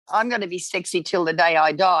I'm going to be sexy till the day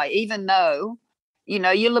I die, even though,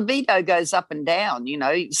 your libido goes up and down.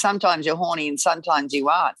 Sometimes you're horny and sometimes you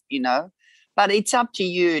aren't, but it's up to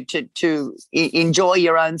you to enjoy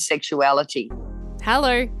your own sexuality.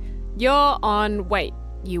 Hello, you're on Wait,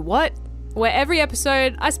 You What? Where every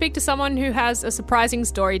episode I speak to someone who has a surprising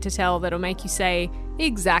story to tell that'll make you say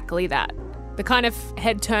exactly that. The kind of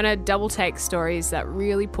head-turner double-take stories that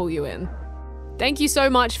really pull you in. Thank you so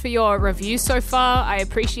much for your reviews so far. I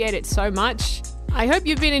appreciate it so much. I hope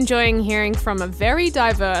you've been enjoying hearing from a very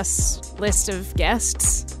diverse list of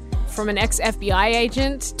guests, from an ex-FBI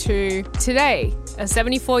agent to today, a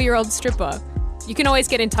 74-year-old stripper. You can always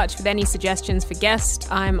get in touch with any suggestions for guests.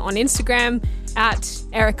 I'm on Instagram at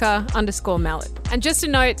Erica_Mallet. And just a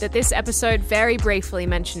note that this episode very briefly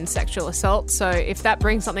mentioned sexual assault, so if that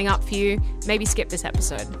brings something up for you, maybe skip this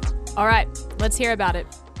episode. All right, let's hear about it.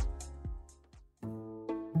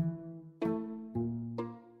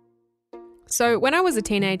 So when I was a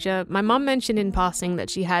teenager, my mum mentioned in passing that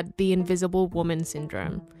she had the invisible woman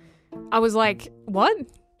syndrome. I was like, what?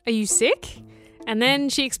 Are you sick? And then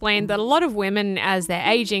she explained that a lot of women, as they're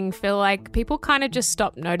aging, feel like people kind of just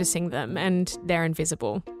stop noticing them and they're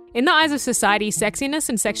invisible. In the eyes of society, sexiness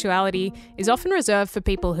and sexuality is often reserved for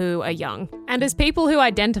people who are young. And as people who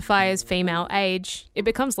identify as female age, it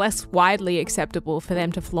becomes less widely acceptable for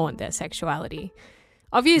them to flaunt their sexuality.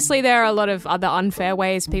 Obviously, there are a lot of other unfair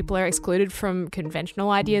ways people are excluded from conventional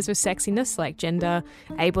ideas of sexiness, like gender,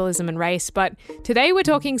 ableism, and race, but today we're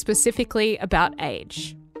talking specifically about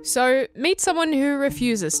age. So, meet someone who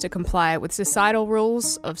refuses to comply with societal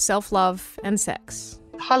rules of self-love and sex.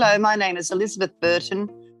 Hello, my name is Elizabeth Burton.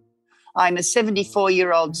 I'm a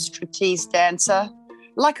 74-year-old striptease dancer.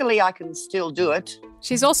 Luckily, I can still do it.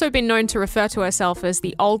 She's also been known to refer to herself as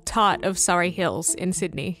the old tart of Surrey Hills in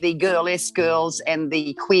Sydney. The girlesque girls and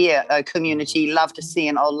the queer community love to see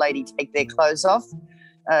an old lady take their clothes off.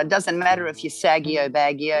 Doesn't matter if you're saggy or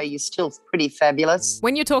baggy, you're still pretty fabulous.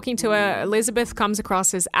 When you're talking to her, Elizabeth comes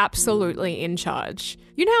across as absolutely in charge.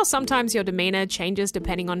 You know how sometimes your demeanour changes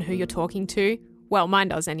depending on who you're talking to? Well, mine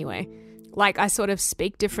does anyway. Like I sort of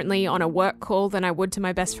speak differently on a work call than I would to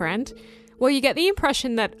my best friend. Well, you get the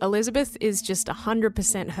impression that Elizabeth is just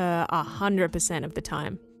 100% her 100% of the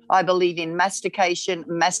time. I believe in mastication,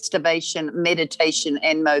 masturbation, meditation,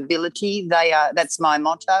 and mobility. That's my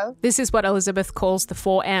motto. This is what Elizabeth calls the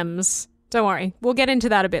 4 M's. Don't worry, we'll get into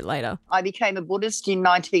that a bit later. I became a Buddhist in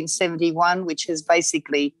 1971, which has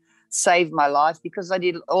basically saved my life because I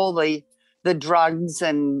did all the drugs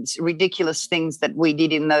and ridiculous things that we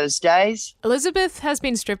did in those days. Elizabeth has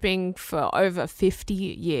been stripping for over 50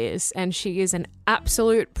 years, and she is an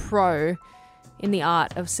absolute pro in the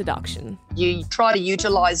art of seduction. You try to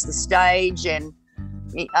utilise the stage and,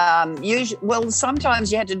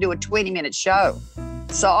 sometimes you had to do a 20-minute show.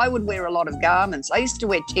 So I would wear a lot of garments. I used to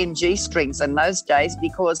wear 10 G-strings in those days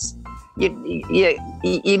because you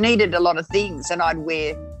needed a lot of things, and I'd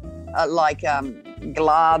wear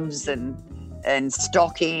gloves and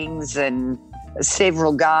stockings and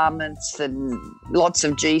several garments and lots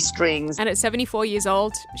of G-strings. And at 74 years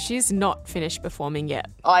old, she's not finished performing yet.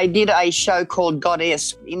 I did a show called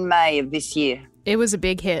Goddess in May of this year. It was a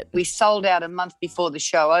big hit. We sold out a month before the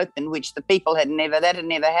show opened, which that had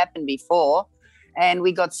never happened before. And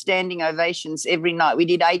we got standing ovations every night. We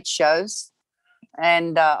did 8 shows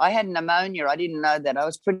and I had pneumonia. I didn't know that. I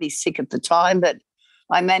was pretty sick at the time, but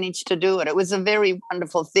I managed to do it. It was a very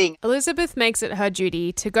wonderful thing. Elizabeth makes it her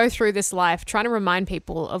duty to go through this life trying to remind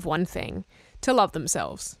people of one thing, to love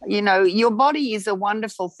themselves. Your body is a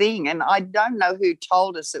wonderful thing, and I don't know who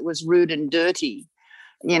told us it was rude and dirty.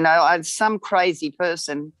 Some crazy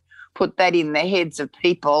person put that in the heads of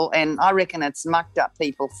people, and I reckon it's mucked up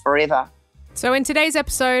people forever. So in today's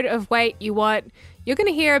episode of Wait, You What?, you're going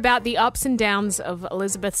to hear about the ups and downs of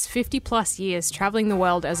Elizabeth's 50-plus years travelling the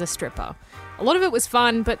world as a stripper. A lot of it was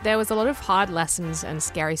fun, but there was a lot of hard lessons and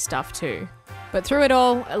scary stuff too. But through it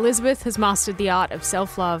all, Elizabeth has mastered the art of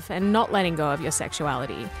self-love and not letting go of your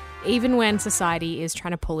sexuality, even when society is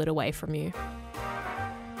trying to pull it away from you.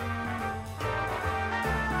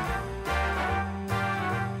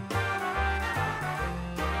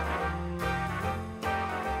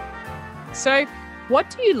 So, what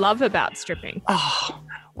do you love about stripping?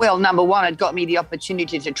 Well, number one, it got me the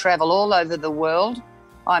opportunity to travel all over the world.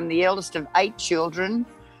 I'm the eldest of 8 children,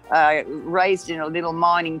 raised in a little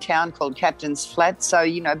mining town called Captain's Flat. So,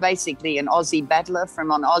 basically an Aussie battler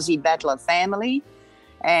from an Aussie battler family.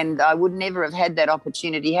 And I would never have had that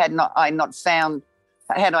opportunity had I not found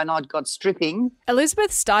had I not got stripping.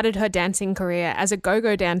 Elizabeth started her dancing career as a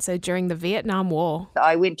go-go dancer during the Vietnam War.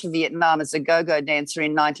 I went to Vietnam as a go-go dancer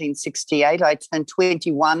in 1968. I turned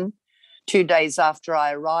 21 2 days after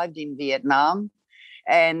I arrived in Vietnam,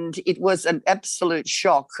 and it was an absolute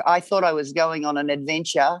shock. I thought I was going on an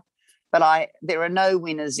adventure, but there are no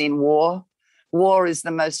winners in war. War is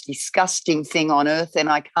the most disgusting thing on earth, and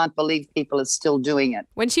I can't believe people are still doing it.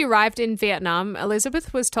 When she arrived in Vietnam,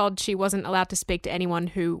 Elizabeth was told she wasn't allowed to speak to anyone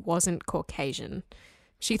who wasn't Caucasian.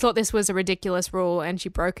 She thought this was a ridiculous rule, and she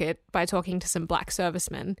broke it by talking to some black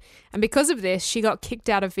servicemen. And because of this, she got kicked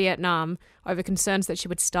out of Vietnam over concerns that she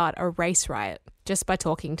would start a race riot just by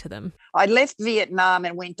talking to them. I left Vietnam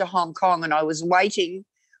and went to Hong Kong, and I was waiting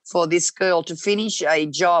for this girl to finish a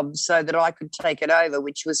job so that I could take it over,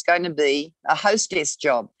 which was going to be a hostess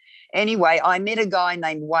job. Anyway, I met a guy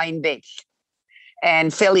named Wayne Beck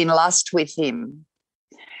and fell in lust with him.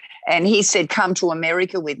 And he said, come to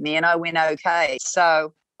America with me. And I went, okay.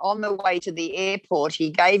 So on the way to the airport, he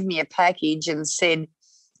gave me a package and said,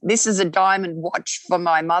 this is a diamond watch for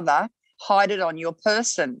my mother. Hide it on your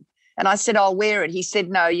person. And I said, I'll wear it. He said,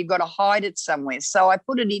 no, you've got to hide it somewhere. So I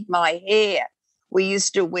put it in my hair. We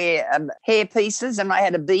used to wear hair pieces, and I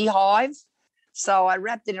had a beehive. So I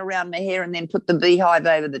wrapped it around my hair and then put the beehive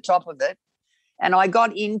over the top of it. And I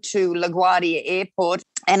got into LaGuardia Airport,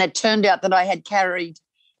 and it turned out that I had carried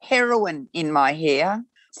heroin in my hair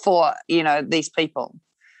for, these people.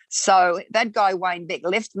 So that guy, Wayne Beck,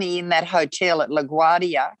 left me in that hotel at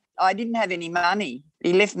LaGuardia. I didn't have any money.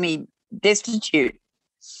 He left me destitute.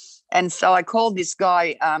 And so I called this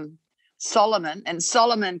guy, Solomon, and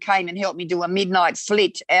Solomon came and helped me do a midnight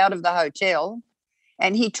flit out of the hotel,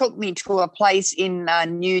 and he took me to a place in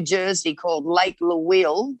New Jersey called Lake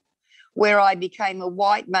Louisville, where I became a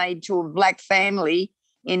white maid to a black family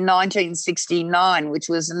in 1969, which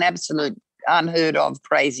was an absolute unheard of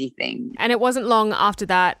crazy thing. And it wasn't long after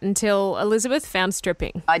that until Elizabeth found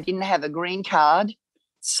stripping. I didn't have a green card,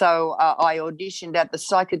 so I auditioned at the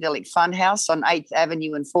Psychedelic Funhouse on 8th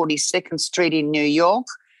Avenue and 42nd Street in New York.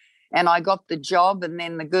 And I got the job, and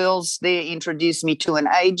then the girls there introduced me to an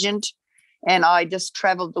agent, and I just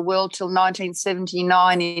travelled the world till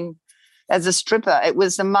 1979 as a stripper. It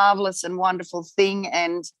was a marvellous and wonderful thing,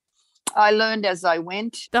 and I learned as I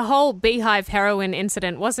went. The whole beehive heroin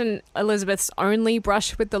incident wasn't Elizabeth's only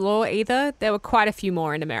brush with the law either. There were quite a few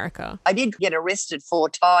more in America. I did get arrested 4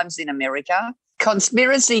 times in America.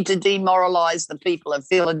 Conspiracy to demoralise the people of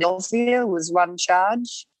Philadelphia was one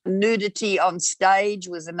charge. Nudity on stage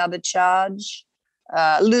was another charge.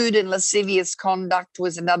 Lewd and lascivious conduct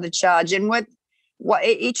was another charge. And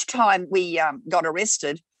each time we got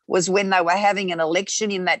arrested was when they were having an election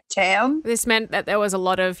in that town. This meant that there was a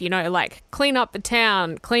lot of, clean up the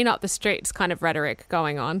town, clean up the streets kind of rhetoric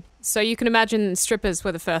going on. So you can imagine strippers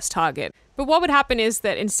were the first target. But what would happen is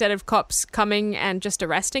that instead of cops coming and just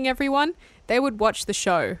arresting everyone, they would watch the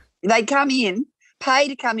show. They'd come in, pay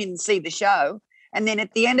to come in and see the show. And then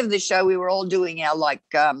at the end of the show, we were all doing our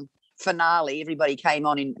finale. Everybody came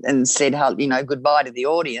on and said, goodbye to the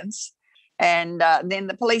audience. And then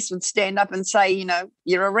the police would stand up and say,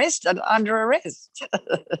 you're under arrest.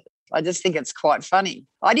 I just think it's quite funny.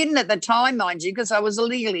 I didn't at the time, mind you, because I was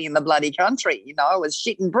illegally in the bloody country. I was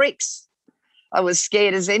shitting bricks. I was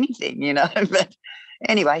scared as anything, But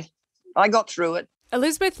anyway, I got through it.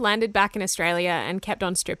 Elizabeth landed back in Australia and kept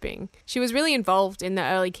on stripping. She was really involved in the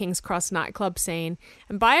early King's Cross nightclub scene,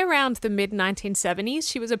 and by around the mid-1970s,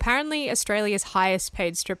 she was apparently Australia's highest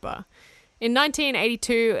paid stripper. In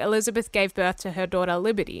 1982, Elizabeth gave birth to her daughter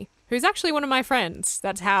Liberty, who's actually one of my friends.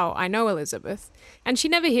 That's how I know Elizabeth. And she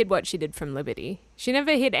never hid what she did from Liberty. She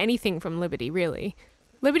never hid anything from Liberty, really.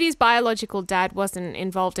 Liberty's biological dad wasn't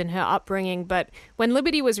involved in her upbringing, but when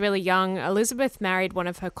Liberty was really young, Elizabeth married one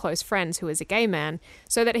of her close friends who was a gay man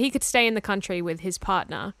so that he could stay in the country with his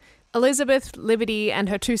partner. Elizabeth, Liberty, and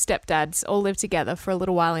her 2 stepdads all lived together for a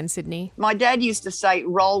little while in Sydney. My dad used to say,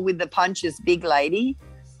 roll with the punches, big lady.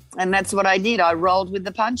 And that's what I did. I rolled with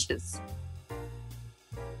the punches.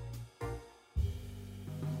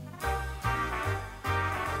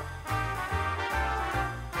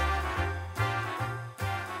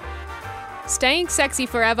 Staying sexy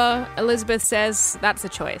forever, Elizabeth says, that's a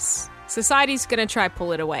choice. Society's going to try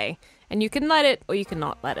pull it away, and you can let it or you can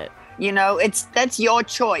not let it. That's your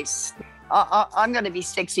choice. I'm going to be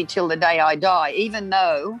sexy till the day I die, even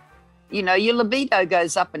though, your libido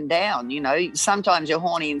goes up and down. Sometimes you're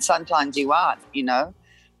horny and sometimes you aren't,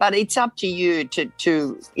 But it's up to you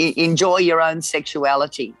to enjoy your own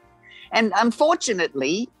sexuality. And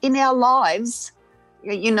unfortunately, in our lives,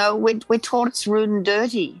 we're taught it's rude and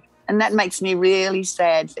dirty. And that makes me really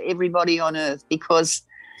sad for everybody on earth, because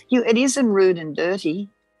it isn't rude and dirty.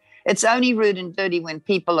 It's only rude and dirty when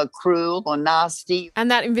people are cruel or nasty. And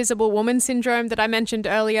that invisible woman syndrome that I mentioned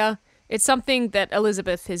earlier, it's something that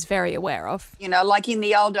Elizabeth is very aware of. You know, like in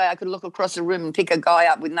the old day, I could look across a room and pick a guy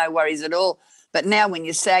up with no worries at all. But now when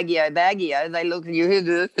you're saggio baggio, they look at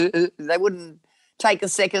you, they wouldn't take a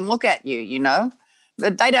second look at you, you know.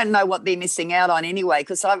 But they don't know what they're missing out on anyway,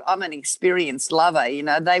 because I'm an experienced lover. You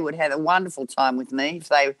know, they would have a wonderful time with me if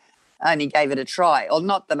they only gave it a try. Or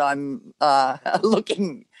not that I'm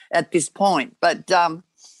looking at this point, but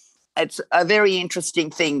it's a very interesting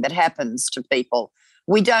thing that happens to people.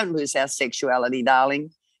 We don't lose our sexuality, darling.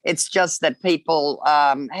 It's just that people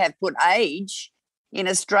have put age in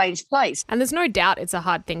a strange place. And there's no doubt it's a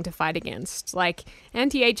hard thing to fight against. Like,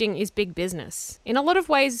 anti-aging is big business. In a lot of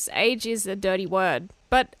ways, age is a dirty word.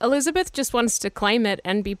 But Elizabeth just wants to claim it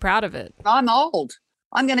and be proud of it. I'm old.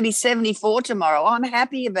 I'm going to be 74 tomorrow. I'm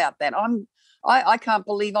happy about that. I can't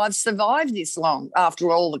believe I've survived this long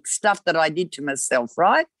after all the stuff that I did to myself,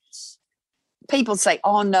 right? People say,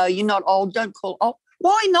 oh, no, you're not old. Don't call old.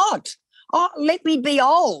 Why not? Oh, let me be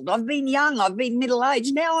old. I've been young. I've been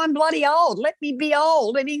middle-aged. Now I'm bloody old. Let me be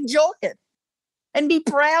old and enjoy it and be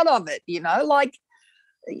proud of it, you know. Like,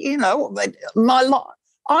 you know,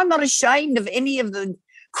 I'm not ashamed of any of the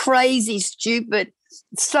crazy, stupid,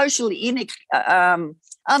 socially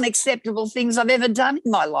unacceptable things I've ever done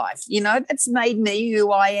in my life. You know, that's made me who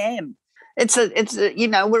I am. It's a you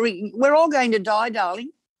know, we're all going to die,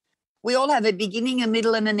 darling. We all have a beginning, a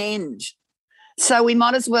middle, and an end. So we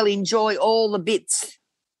might as well enjoy all the bits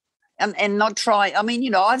and not try. I mean, you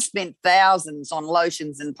know, I've spent thousands on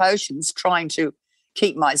lotions and potions trying to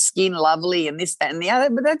keep my skin lovely and this, that, and the other,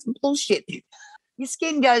 but that's bullshit. Your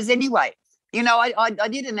skin goes anyway. You know, I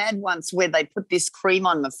did an ad once where they put this cream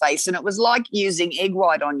on my face, and it was like using egg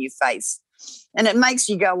white on your face, and it makes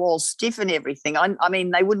you go all stiff and everything. I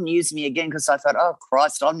mean, they wouldn't use me again because I thought, oh,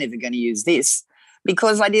 Christ, I'm never going to use this,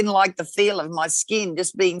 because I didn't like the feel of my skin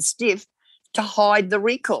just being stiff to hide the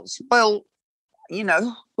wrinkles. Well, you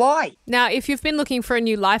know, why? Now, if you've been looking for a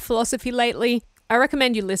new life philosophy lately, I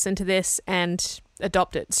recommend you listen to this and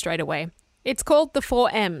adopt it straight away. It's called the 4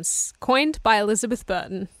 M's, coined by Elizabeth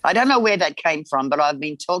Burton. I don't know where that came from, but I've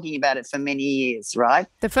been talking about it for many years, right?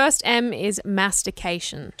 The first M is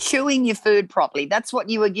mastication. Chewing your food properly. That's what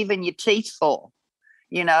you were given your teeth for,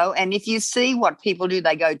 you know. And if you see what people do,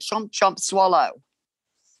 they go chomp, chomp, swallow.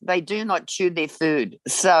 They do not chew their food.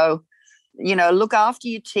 So, you know, look after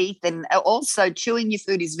your teeth. And also chewing your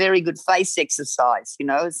food is very good face exercise, you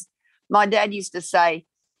know. My dad used to say,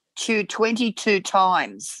 chew 22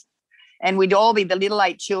 times. And we'd all be the little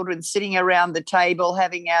 8 children sitting around the table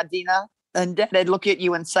having our dinner. And Dad would look at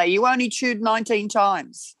you and say, you only chewed 19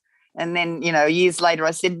 times. And then, you know, years later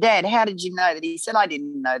I said, Dad, how did you know that? He said, I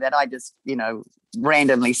didn't know that. I just, you know,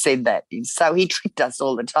 randomly said that. So he tricked us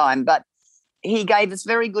all the time. But he gave us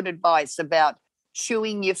very good advice about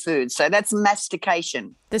chewing your food. So that's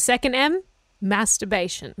mastication. The second M,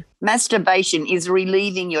 masturbation. Masturbation is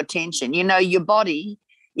relieving your tension. You know, your body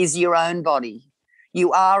is your own body.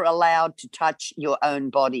 You are allowed to touch your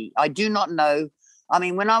own body. I do not know. I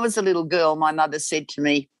mean, when I was a little girl, my mother said to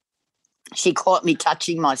me, she caught me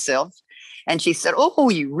touching myself, and she said, oh,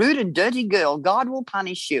 you rude and dirty girl, God will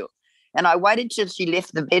punish you. And I waited till she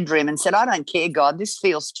left the bedroom and said, I don't care, God, this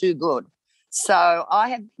feels too good. So I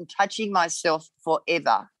have been touching myself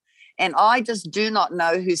forever. And I just do not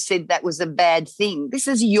know who said that was a bad thing. This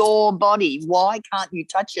is your body. Why can't you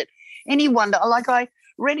touch it? Any wonder, like I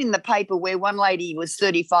read in the paper where one lady was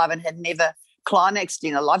 35 and had never climaxed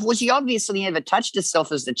in her life. Well, she obviously never touched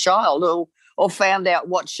herself as a child or found out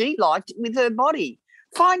what she liked with her body.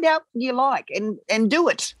 Find out what you like and do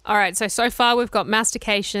it. All right, so far we've got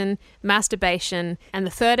mastication, masturbation, and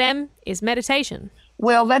the third M is meditation.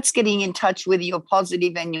 Well, that's getting in touch with your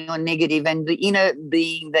positive and your negative and the inner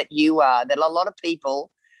being that you are, that a lot of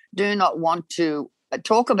people do not want to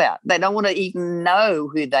talk about. They don't want to even know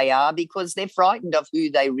who they are because they're frightened of who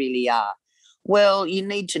they really are. Well, you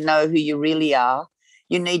need to know who you really are.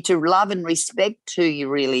 You need to love and respect who you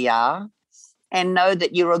really are and know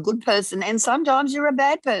that you're a good person, and sometimes you're a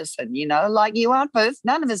bad person, you know, like you aren't perfect.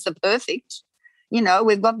 None of us are perfect. You know,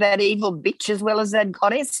 we've got that evil bitch as well as that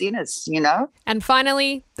goddess in us, you know. And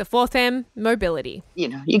finally, the fourth M, mobility. You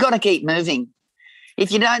know, you got to keep moving.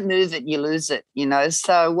 If you don't move it, you lose it, you know.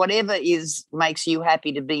 So whatever makes you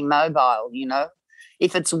happy to be mobile, you know.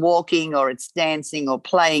 If it's walking or it's dancing or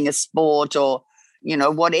playing a sport or, you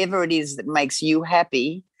know, whatever it is that makes you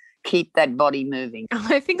happy, keep that body moving.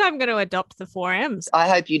 I think I'm going to adopt the 4Ms. I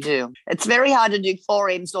hope you do. It's very hard to do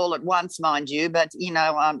 4Ms all at once, mind you, but,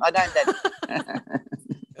 I don't.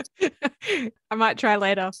 I might try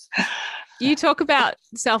later. You talk about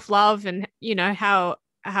self-love and,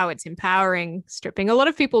 how it's empowering stripping. A lot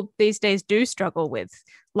of people these days do struggle with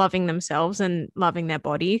loving themselves and loving their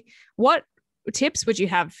body. What tips would you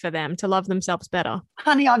have for them to love themselves better?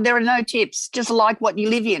 Honey, there are no tips. Just like what you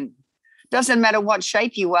live in. Doesn't matter what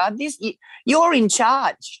shape you are. You're in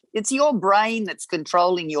charge. It's your brain that's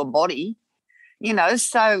controlling your body,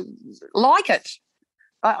 so like it.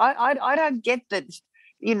 I don't get that,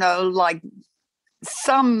 like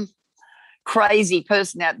some crazy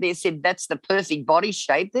person out there said that's the perfect body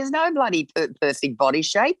shape. There's no bloody perfect body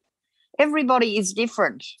shape. Everybody is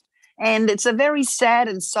different. And it's a very sad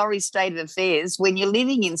and sorry state of affairs when you're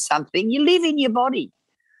living in something, you live in your body.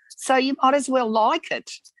 So you might as well like it.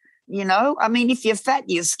 I mean, if you're fat,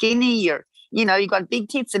 you're skinny, you've got big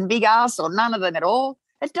tits and big ass or none of them at all,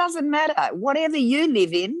 it doesn't matter. Whatever you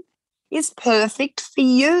live in is perfect for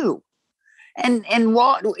you. And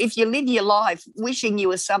what if you live your life wishing you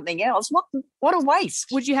were something else? What a waste.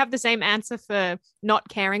 Would you have the same answer for not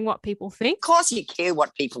caring what people think? Of course you care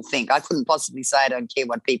what people think. I couldn't possibly say I don't care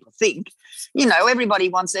what people think. Everybody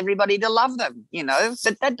wants everybody to love them,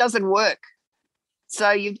 but that doesn't work.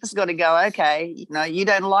 So you've just got to go, okay, you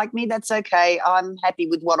don't like me, that's okay. I'm happy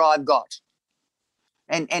with what I've got.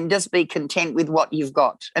 And just be content with what you've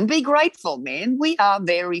got. And be grateful, man. We are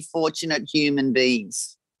very fortunate human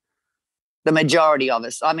beings, the majority of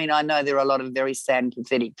us. I mean, I know there are a lot of very sad and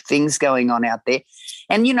pathetic things going on out there.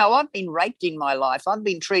 And, I've been raped in my life. I've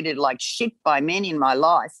been treated like shit by men in my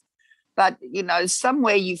life. But,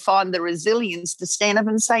 somewhere you find the resilience to stand up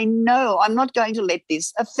and say, no, I'm not going to let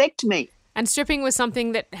this affect me. And stripping was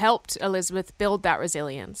something that helped Elizabeth build that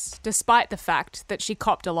resilience, despite the fact that she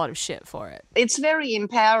copped a lot of shit for it. It's very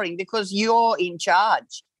empowering because you're in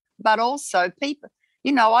charge, but also people,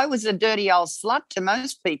 I was a dirty old slut to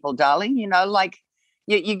most people, darling,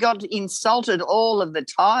 you got insulted all of the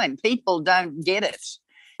time. People don't get it.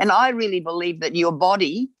 And I really believe that your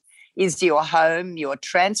body is your home, your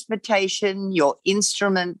transportation, your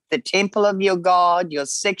instrument, the temple of your God, your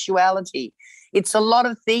sexuality. It's a lot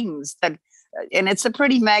of things and it's a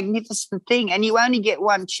pretty magnificent thing. And you only get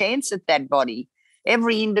one chance at that body.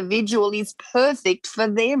 Every individual is perfect for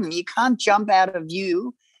them. You can't jump out of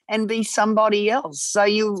you and be somebody else. So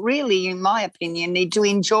you really, in my opinion, need to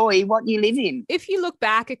enjoy what you live in. If you look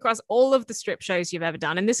back across all of the strip shows you've ever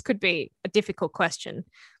done, and this could be a difficult question,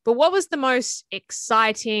 but what was the most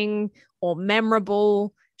exciting or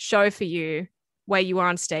memorable show for you where you were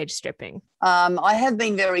on stage stripping? I have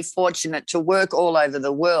been very fortunate to work all over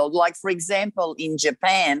the world. Like, for example, in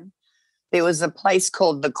Japan, there was a place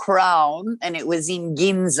called The Crown, and it was in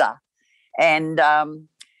Ginza. And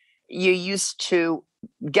you used to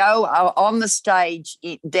go on the stage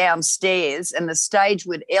downstairs, and the stage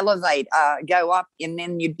would elevate, go up, and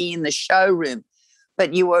then you'd be in the showroom.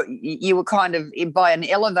 But you were kind of by an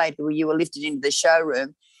elevator where you were lifted into the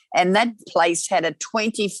showroom. And that place had a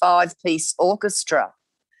 25-piece orchestra.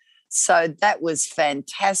 So that was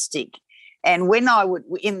fantastic. And when I would,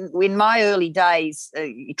 in my early days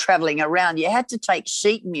traveling around, you had to take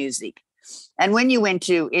sheet music. And when you went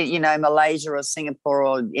to, Malaysia or Singapore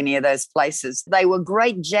or any of those places, they were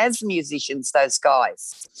great jazz musicians, those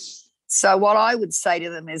guys. So what I would say to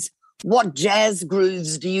them is, what jazz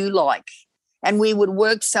grooves do you like? And we would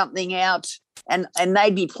work something out. And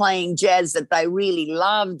they'd be playing jazz that they really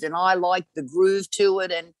loved, and I liked the groove to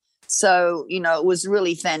it. And so, it was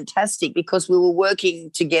really fantastic because we were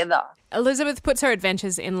working together. Elizabeth puts her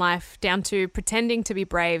adventures in life down to pretending to be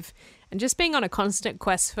brave and just being on a constant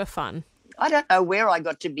quest for fun. I don't know where I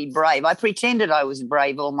got to be brave. I pretended I was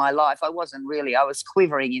brave all my life. I wasn't really. I was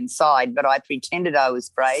quivering inside, but I pretended I was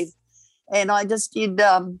brave. And I just did,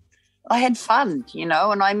 I had fun, and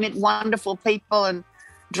I met wonderful people and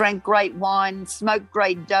drank great wine, smoked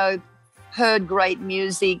great dope, heard great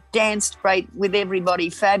music, danced great with everybody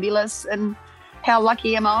fabulous, and how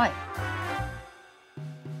lucky am I?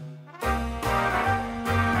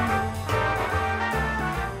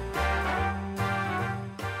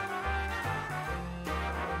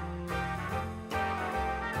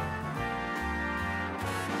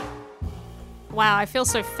 Wow, I feel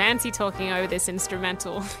so fancy talking over this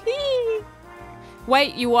instrumental.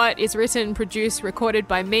 Wait, You What is written, produced, recorded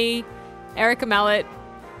by me, Erica Mallet.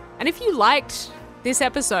 And if you liked this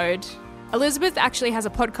episode, Elizabeth actually has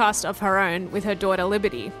a podcast of her own with her daughter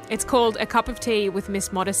Liberty. It's called A Cup of Tea with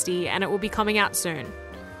Miss Modesty, and it will be coming out soon.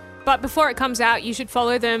 But before it comes out, you should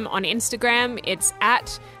follow them on Instagram. It's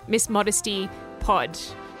at Miss Modesty Pod.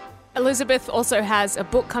 Elizabeth also has a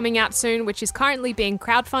book coming out soon, which is currently being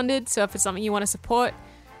crowdfunded. So if it's something you want to support,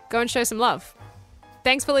 go and show some love.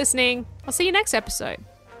 Thanks for listening. I'll see you next episode.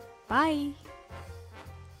 Bye.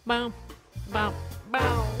 Bow, bow,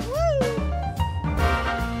 bow.